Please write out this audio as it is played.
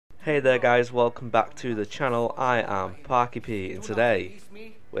Hey there guys, welcome back to the channel. I am Parky P and today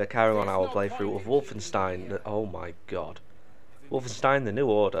we're carrying on our playthrough of Wolfenstein. Oh my god. Wolfenstein The New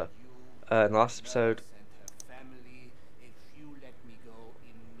Order. In the last episode...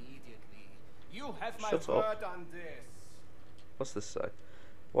 Shut up. What's this say?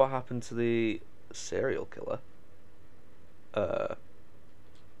 What happened to the serial killer?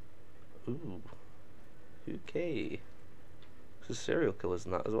 Ooh. Okay. There's serial killers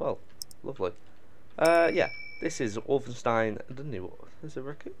in that as well. Lovely. Yeah. This is Wolfenstein The New... There's a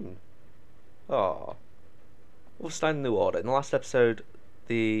raccoon. Oh. Wolfenstein The New Order. In the last episode,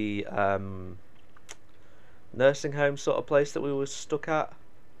 the nursing home sort of place that we were stuck at.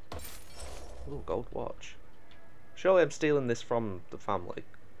 Ooh, gold watch. Surely I'm stealing this from the family.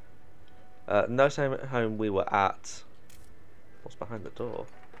 Nursing home we were at. What's behind the door?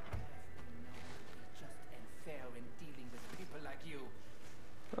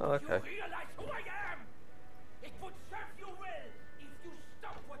 Oh, okay. You realize who I am? It would serve you well if you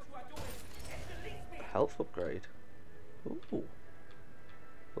stop what you are doing and release me. Health upgrade. Ooh.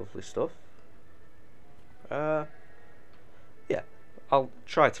 Lovely stuff. Yeah. I'll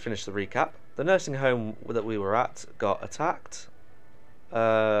try to finish the recap. The nursing home that we were at got attacked.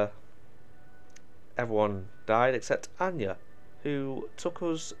 Everyone died except Anya, who took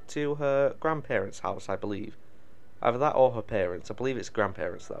us to her grandparents' house, I believe. Either that or her parents. I believe it's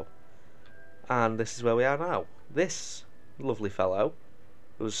grandparents though. And this is where we are now. This lovely fellow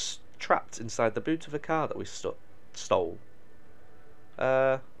was trapped inside the boot of a car that we stole.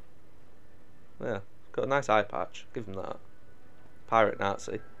 Yeah, got a nice eye patch. Give him that. Pirate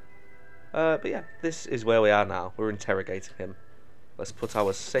Nazi. But yeah, this is where we are now. We're interrogating him. Let's put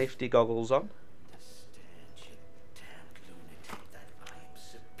our safety goggles on. Understand, you damned lunatic, that I am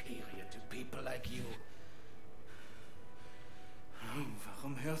superior to people like you.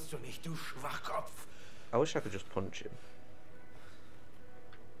 Warum hörst du nicht, du Schwachkopf? I wish I could just punch him.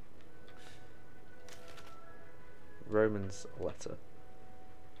 Roman's letter.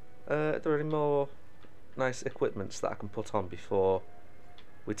 Are there any more nice equipments that I can put on before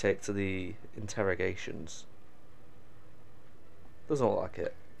we take to the interrogations? Doesn't look like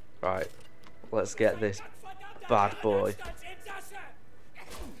it. Right, let's get this bad boy.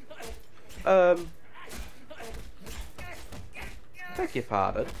 Beg your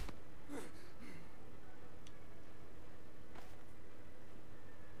pardon.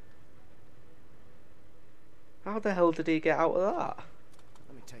 How the hell did he get out of that?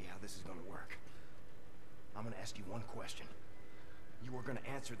 Let me tell you how this is going to work. I'm going to ask you one question. You are going to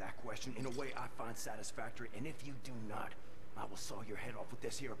answer that question in a way I find satisfactory, and if you do not, I will saw your head off with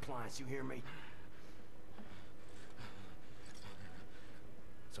this here appliance. You hear me?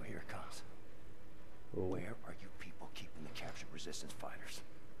 So here it comes. Ooh. Where are you people keeping the captured resistance fighters?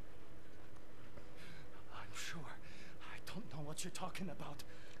 I'm sure. I don't know what you're talking about.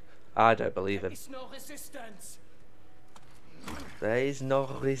 I don't believe him. There is no resistance. There is no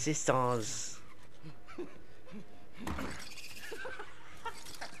resistance.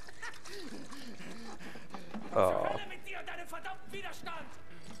 Oh.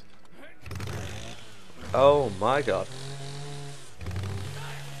 Oh my god.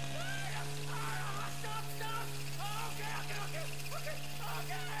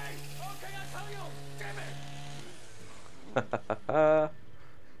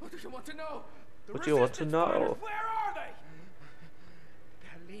 What do you want to know? What do you want to know? Where are they?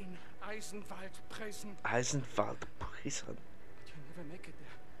 Berlin, Eisenwald, prison. Eisenwald prison. You never make it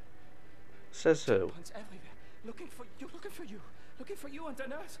there. Says who? One's everywhere. Looking for you and the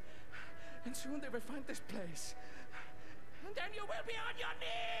nurse. And soon they will find this place. And then you will be on your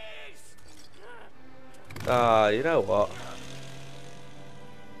knees. You know what?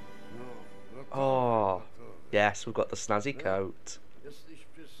 Oh, yes, we've got the snazzy coat.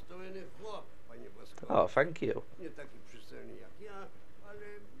 Oh, thank you.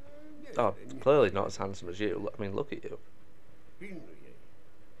 Oh, clearly not as handsome as you. I mean, look at you.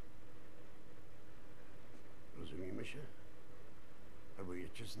 Rozumiemy się? Albo ja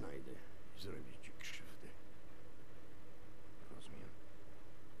cię znajdę i zrobię ci krzywdę. Rozumiem?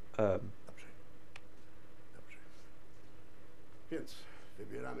 Dobrze. Dobrze. Więc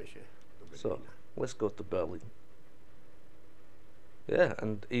wybieramy się do Berlina. So, let's go to Berlin. Yeah,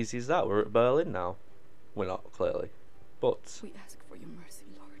 and easy as that, we're at Berlin now. We're not, clearly. But We ask for your mercy,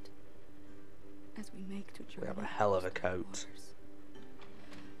 Lord, as we make to journey. we have a hell of a across the coat. waters.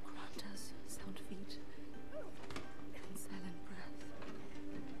 Grant us sound feet and silent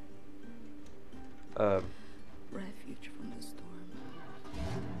breath. Refuge from the storm.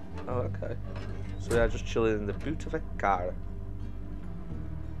 Oh, okay. So we are just chilling in the boot of a car.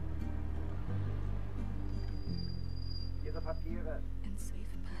 and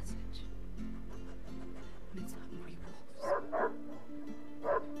safe passage from its hungry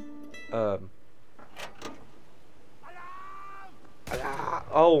wolves.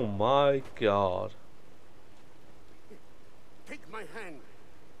 Oh my god. Take my hand.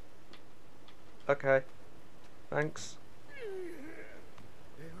 Okay. Thanks.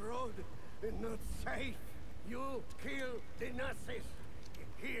 The road is not safe. You kill the Nazis.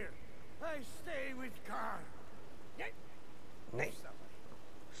 Here, I stay with Carl.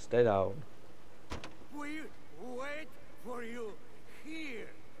 Stay down. We wait for you here.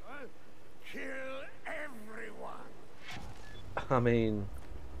 Huh? Kill everyone. I mean...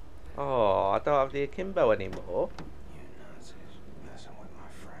 Oh, I don't have the akimbo anymore. You Nazis messing with my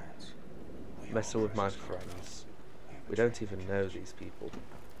friends. Messing with my friends. We don't even know these people.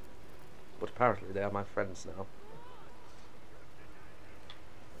 But apparently they are my friends now.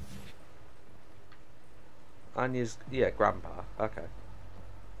 Anya's... yeah, grandpa. Okay.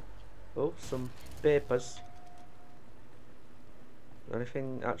 Oh, some papers.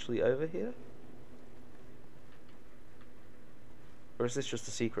 Anything actually over here? Or is this just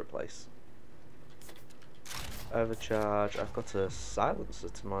a secret place? Overcharge. I've got a silencer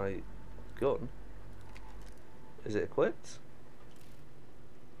to my gun. Is it equipped?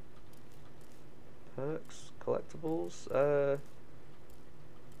 Perks, collectibles.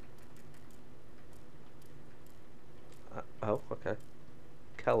 Oh, okay.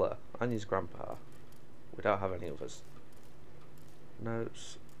 Keller, Anya's grandpa. We don't have any others.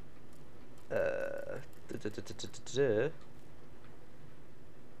 Notes.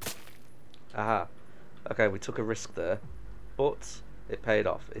 Aha. Okay, we took a risk there, but it paid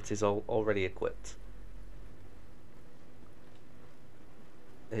off. It is already equipped.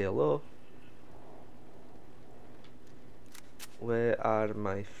 Hello. Where are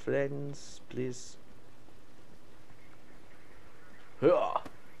my friends, please? You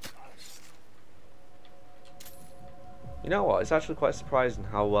know what? It's actually quite surprising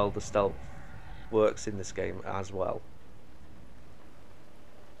how well the stealth works in this game as well.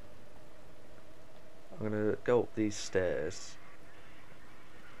 I'm gonna go up these stairs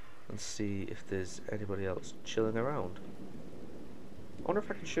and see if there's anybody else chilling around. I wonder if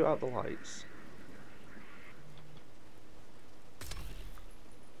I can shoot out the lights.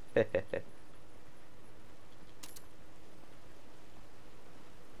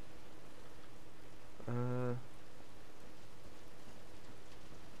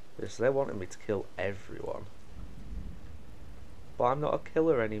 Yes, they're wanting me to kill everyone. But I'm not a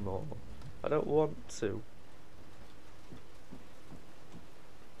killer anymore. I don't want to.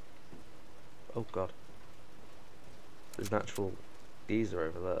 Oh god. There's an actual geezer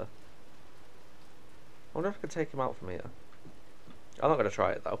over there. I wonder if I can take him out from here. I'm not going to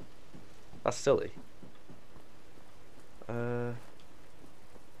try it though. That's silly. Ooh,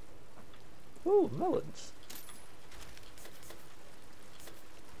 melons.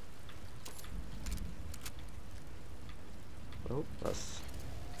 Oh, that's...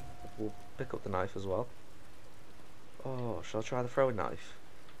 We'll pick up the knife as well. Oh, shall I try the throwing knife?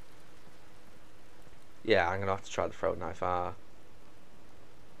 Yeah, I'm gonna have to try the throwing knife. Oh,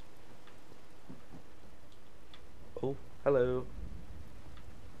 hello.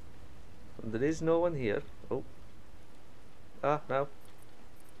 There is no one here. Oh. No.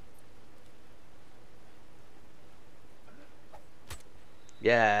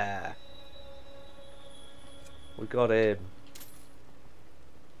 Yeah. We got him.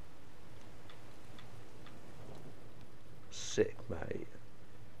 Sick, mate.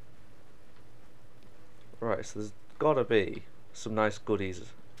 Right, so there's gotta be some nice goodies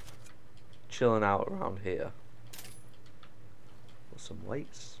chilling out around here. Some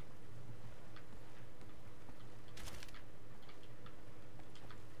weights.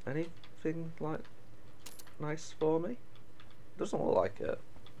 Anything like nice for me? Doesn't look like it.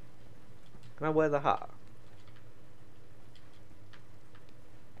 Can I wear the hat?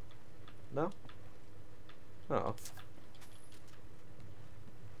 No? Oh.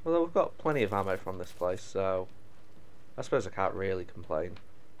 Well, we've got plenty of ammo from this place, so I suppose I can't really complain.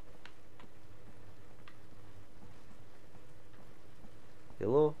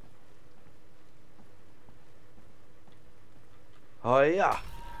 Hello? Oh yeah!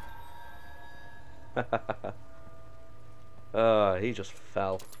 He just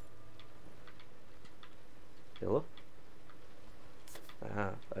fell. Hello?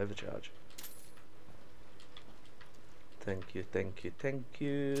 Overcharge. Thank you, thank you, thank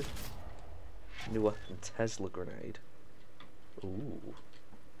you. New weapon, Tesla grenade. Ooh.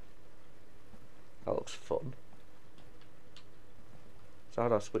 That looks fun. So how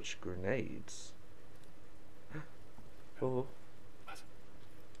do I switch grenades? Oh,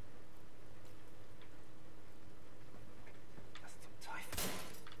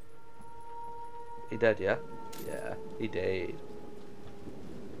 He dead, yeah? Yeah, he did.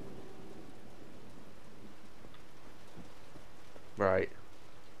 Right.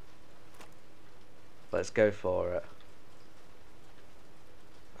 Let's go for it.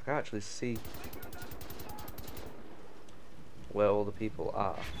 I can actually see where all the people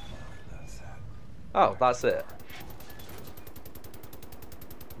are. Oh, that's it.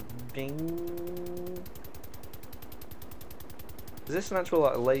 Bing. Is this an actual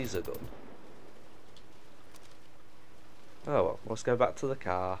like laser gun? Oh well, let's go back to the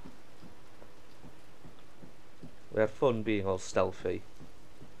car. We had fun being all stealthy.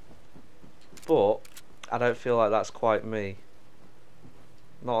 But I don't feel like that's quite me.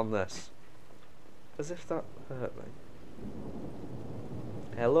 Not on this. As if that hurt me.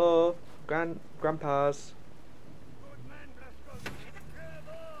 Hello, grandpas.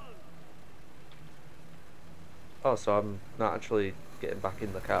 Oh, so I'm not actually getting back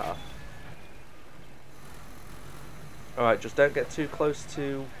in the car. Alright, just don't get too close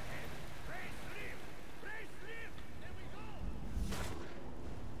to...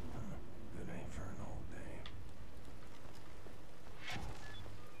 Good ain't for an old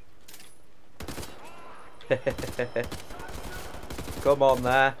dame. Come on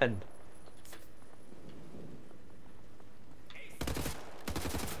then.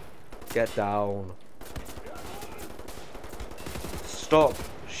 Get down. Stop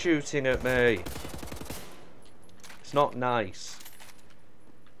shooting at me. It's not nice.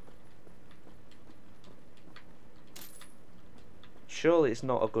 Surely it's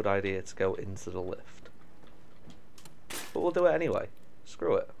not a good idea to go into the lift. But we'll do it anyway.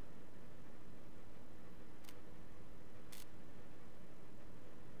 Screw it.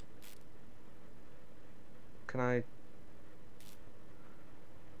 Can I...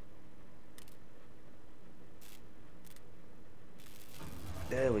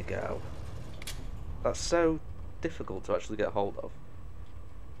 There we go. That's so difficult to actually get hold of.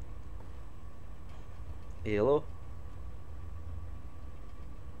 Hello?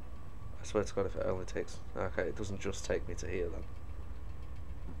 I swear to God if it only takes... Okay, it doesn't just take me to here then.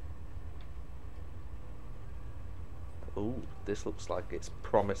 Ooh, this looks like it's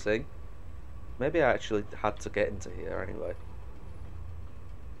promising. Maybe I actually had to get into here anyway.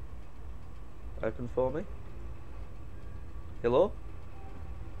 Open for me? Hello?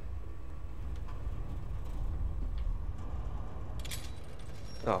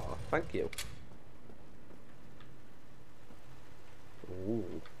 Oh, thank you. Ooh,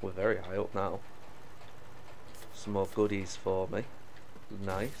 we're very high up now. Some more goodies for me.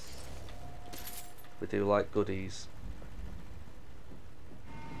 Nice. We do like goodies.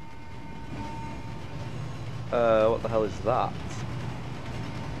 What the hell is that?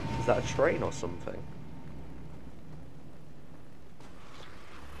 Is that a train or something?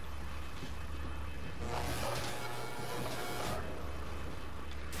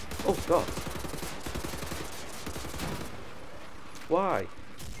 Oh God. Why?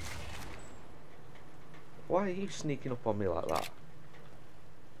 Why are you sneaking up on me like that?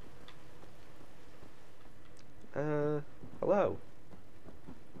 Hello?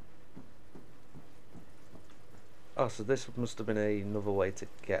 Oh, so this must have been another way to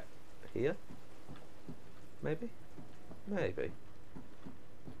get here? Maybe? Maybe.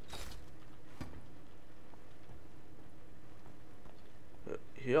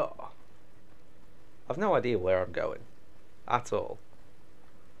 Yeah. I've no idea where I'm going. At all.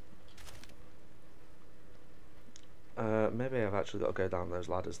 Maybe I've actually got to go down those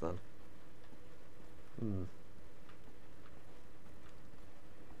ladders then.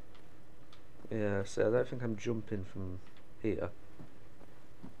 Yeah, so I don't think I'm jumping from here.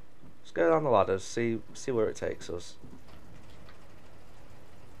 Let's go down the ladders, see where it takes us.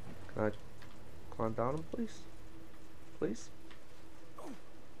 Can I climb down them, please? Please?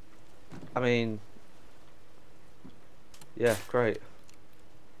 I mean... Yeah, great.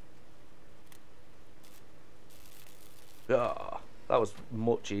 Ah, that was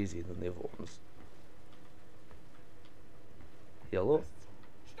much easier than the other ones. Yellow.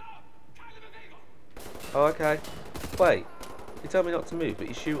 Oh, okay. Wait. You tell me not to move, but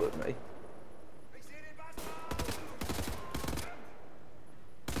you shoot at me.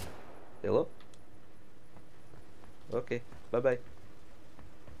 Hello? Okay. Bye-bye.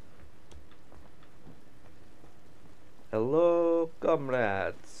 Hello,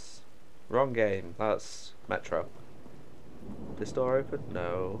 comrades. Wrong game. That's Metro. This door open?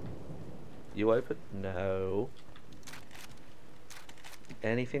 No. You open? No.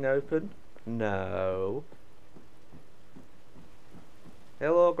 Anything open? No.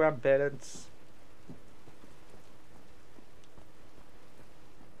 Hello, grandparents.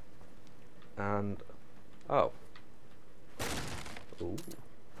 And oh, ooh,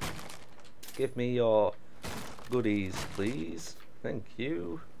 give me your goodies, please. Thank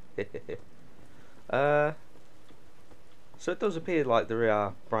you. So it does appear like there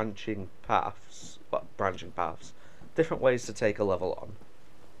are branching paths, different ways to take a level on.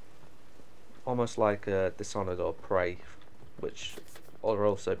 Almost like Dishonored or Prey, which are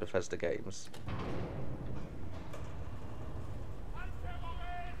also Bethesda games.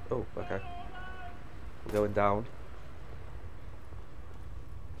 Oh, okay. We're going down.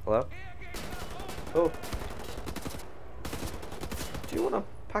 Hello? Oh. Do you want to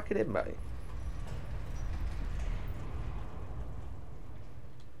pack it in, mate?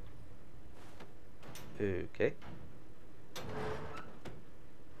 Okay.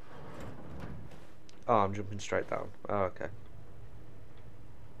 Oh, I'm jumping straight down. Oh, okay.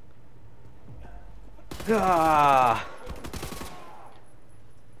 Ah!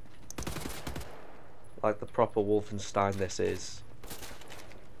 Like the proper Wolfenstein this is.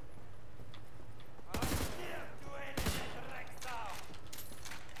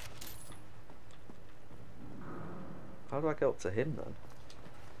 How do I get up to him then?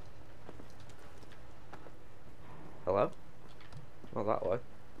 Hello? Not that way.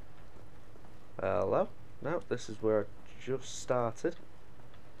 Hello? No, this is where I just started.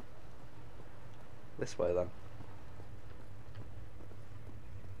 This way then.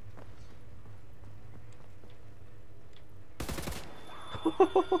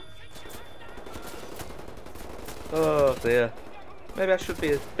 Oh dear. Maybe I should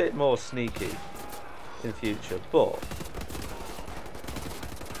be a bit more sneaky in future, but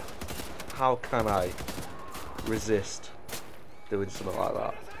how can I resist doing something like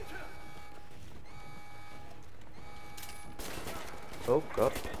that? Oh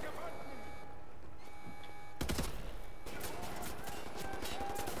god.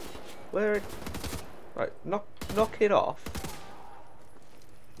 Where? Right, knock it off.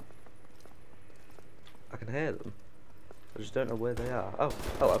 I can hear them. I just don't know where they are. Oh,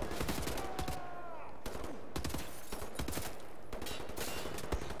 hello.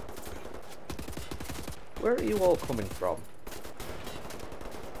 Where are you all coming from?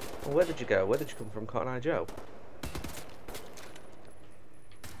 Well, where did you go? Where did you come from, Cotton Eye Joe?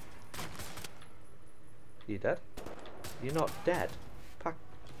 You dead? You're not dead. Pack.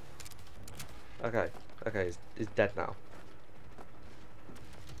 Okay, he's dead now.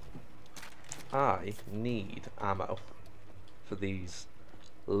 I need ammo for these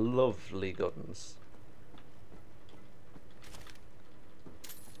lovely guns.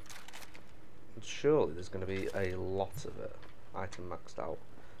 And surely there's going to be a lot of it. Item maxed out.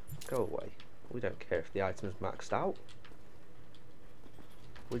 Go away. We don't care if the item's maxed out.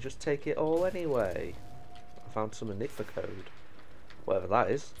 We just take it all anyway. I found some Enigma code. Whatever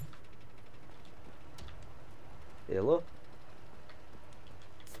that is. Hello.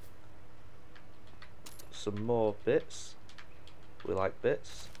 Some more bits. We like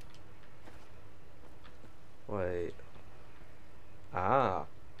bits. Wait. Ah.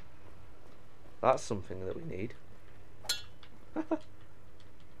 That's something that we need.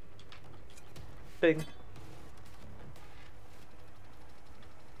 Bing.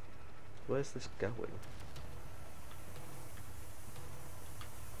 Where's this going?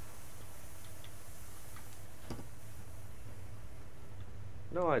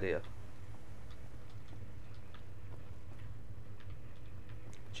 No idea.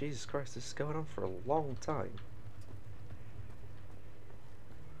 Jesus Christ, this is going on for a long time.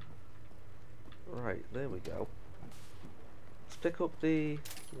 Right, there we go. Let's pick up the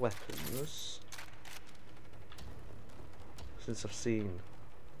weapons. Since I've seen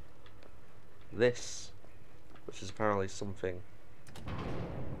this, which is apparently something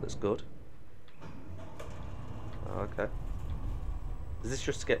that's good. Oh, okay. Is this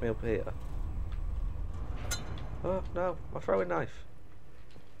just to get me up here? Oh no, my throwing knife.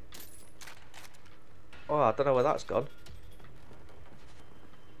 Oh, I don't know where that's gone.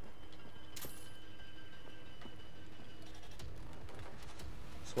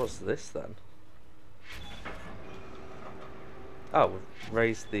 So what's this then? Oh, we've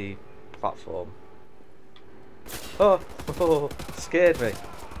raised the platform. Oh, oh, scared me.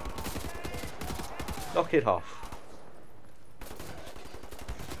 Knock it off.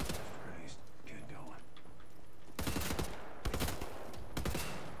 Christ, get going.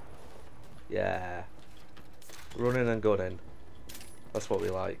 Yeah. Running and gunning. That's what we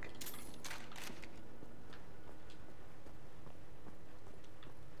like.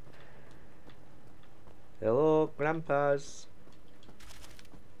 Hello, grandpas.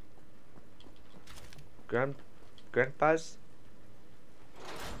 Grandpas?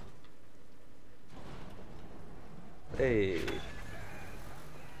 Hey.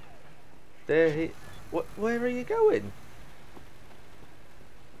 There he... Where are you going?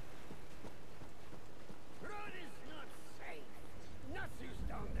 Run is not safe. Nazis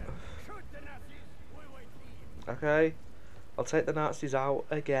down there. Shoot the Nazis. We wait here. Okay. I'll take the Nazis out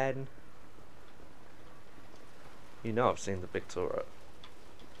again. You know I've seen the big turret.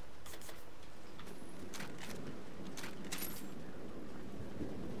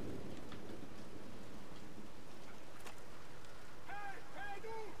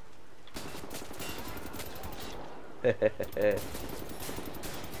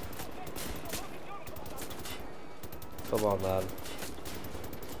 Come on, man.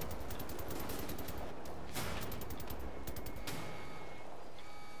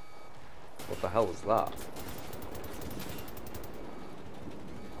 What the hell is that?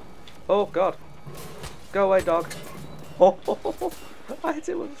 Oh god! Go away, dog! Oh, I hit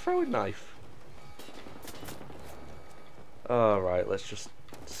it with a throwing knife. Alright, let's just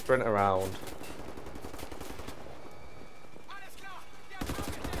sprint around.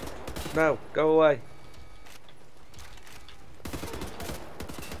 No, go away.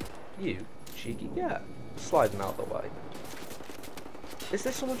 You cheeky cat. Sliding out of the way. Is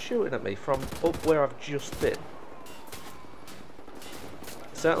there someone shooting at me from up where I've just been? It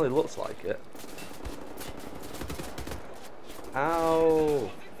certainly looks like it.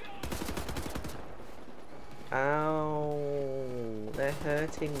 Ow! Ow! They're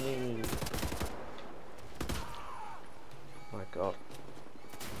hurting me. My god.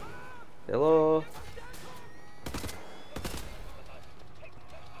 Hello?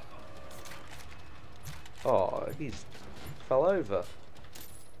 Oh, he's fell over.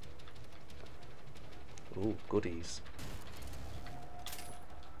 Ooh, goodies.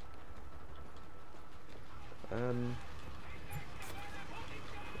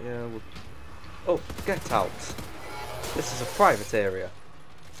 Yeah, oh, get out. This is a private area.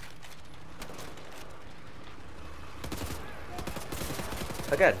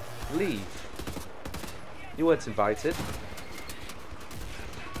 Again, leave. You weren't invited.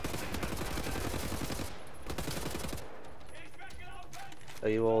 Are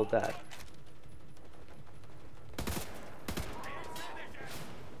you all dead?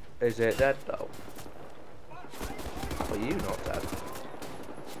 Is it dead though? Are you not dead?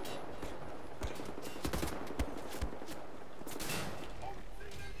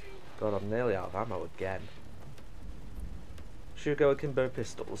 God, I'm nearly out of ammo again. Should we go akimbo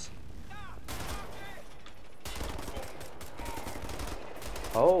pistols?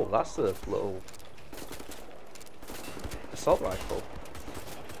 Oh, that's a little assault rifle.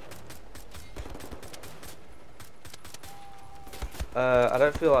 I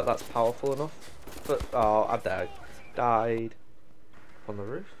don't feel like that's powerful enough. But oh, I died. Died on the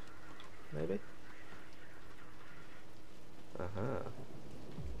roof, maybe.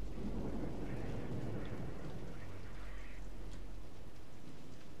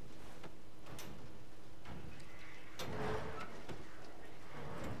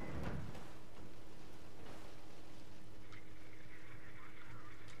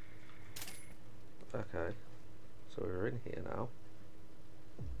 Okay, so we're in here now.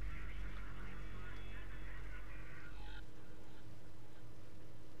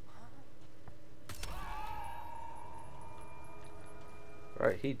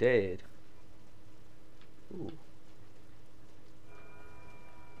 Right, he did. Ooh.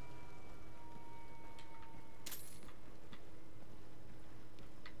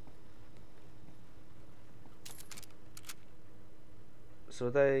 So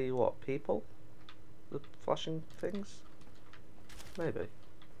are they what, people? The flashing things? Maybe.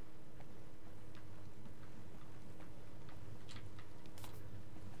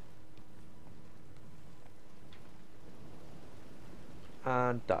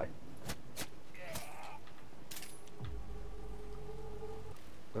 And die.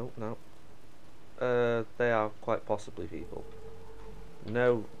 Nope, no. They are quite possibly people.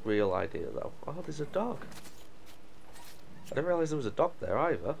 No real idea though. Oh, there's a dog. I didn't realise there was a dog there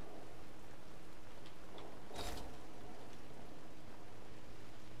either.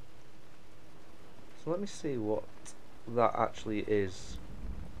 So let me see what that actually is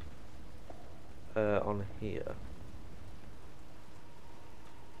on here.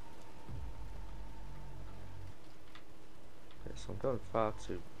 Okay, so I'm going far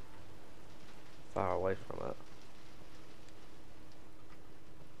too far away from it.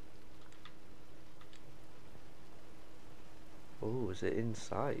 Oh, is it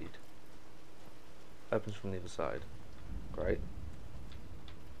inside? Opens from the other side. Great.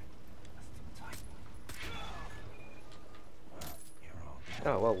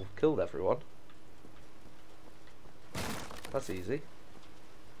 Oh well, we've killed everyone. That's easy.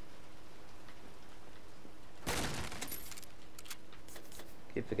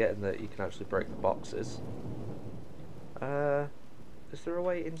 Keep forgetting that you can actually break the boxes. Is there a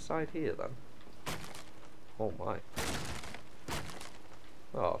way inside here then? Oh my.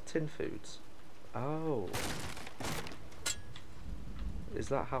 Oh, tin foods. Oh. Is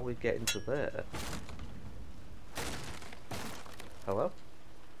that how we get into there? Hello?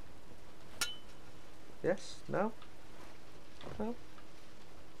 Yes? No? No?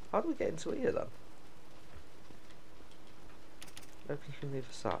 How do we get into here then? Open from the other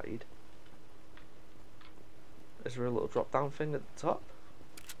side. Is there a little drop down thing at the top?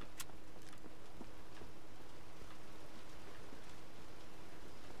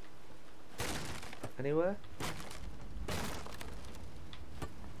 Anywhere?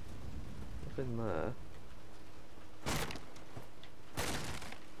 Nothing there.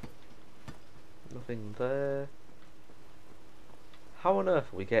 Nothing there. How on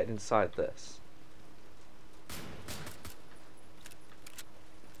earth are we getting inside this?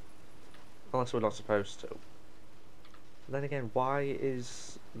 Unless we're not supposed to. Then again, why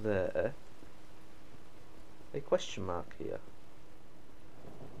is there a question mark here?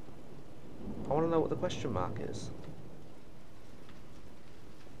 I want to know what the question mark is.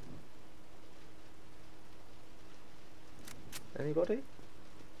 Anybody?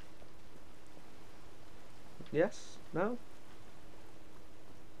 Yes? No?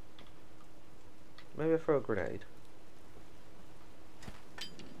 Maybe I throw a grenade.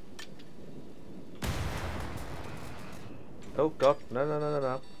 Oh god, no, no, no, no,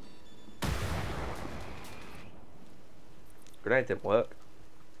 no. Grenade didn't work.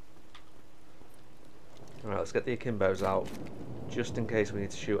 Alright, let's get the akimbos out, just in case we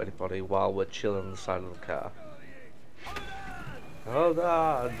need to shoot anybody while we're chilling on the side of the car. Hold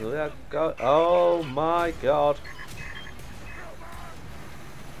on, oh my god.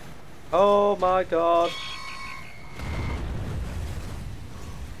 Oh my god.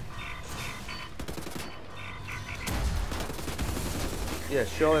 Yeah,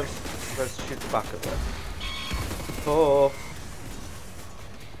 surely I'm supposed to shoot the back of it. Oh.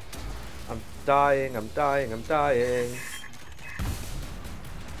 I'm dying, I'm dying, I'm dying.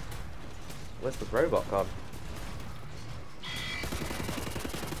 Where's the robot gone?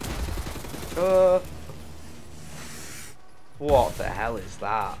 What the hell is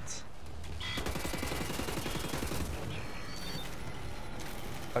that?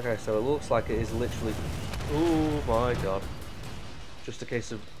 Okay, so it looks like it is literally... Oh my god. Just a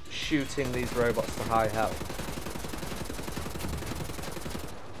case of shooting these robots to high health.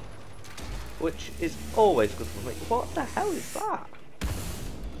 Which is always good for me. What the hell is that?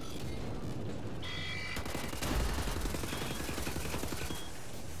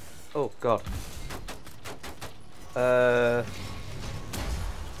 Oh god. I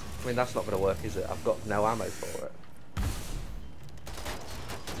mean, that's not going to work, is it? I've got no ammo for it.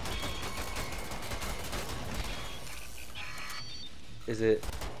 Is it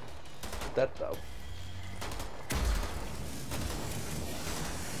dead though?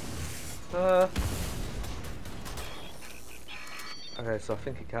 Okay, so I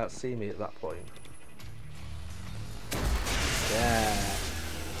think he can't see me at that point. Yeah.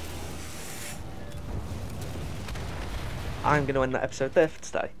 I'm going to end that episode there for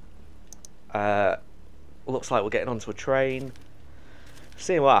today. Looks like we're getting onto a train.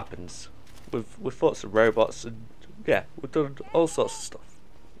 Seeing what happens. We've fought some robots and yeah, we've done all sorts of stuff.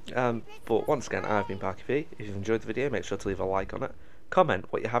 But once again, I've been Parky P. If you've enjoyed the video, make sure to leave a like on it. Comment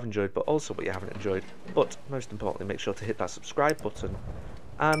what you have enjoyed, but also what you haven't enjoyed. But most importantly, make sure to hit that subscribe button.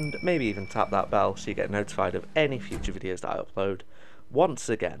 And maybe even tap that bell so you get notified of any future videos that I upload. Once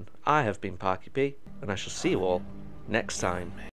again, I have been Parky P, and I shall see you all next time.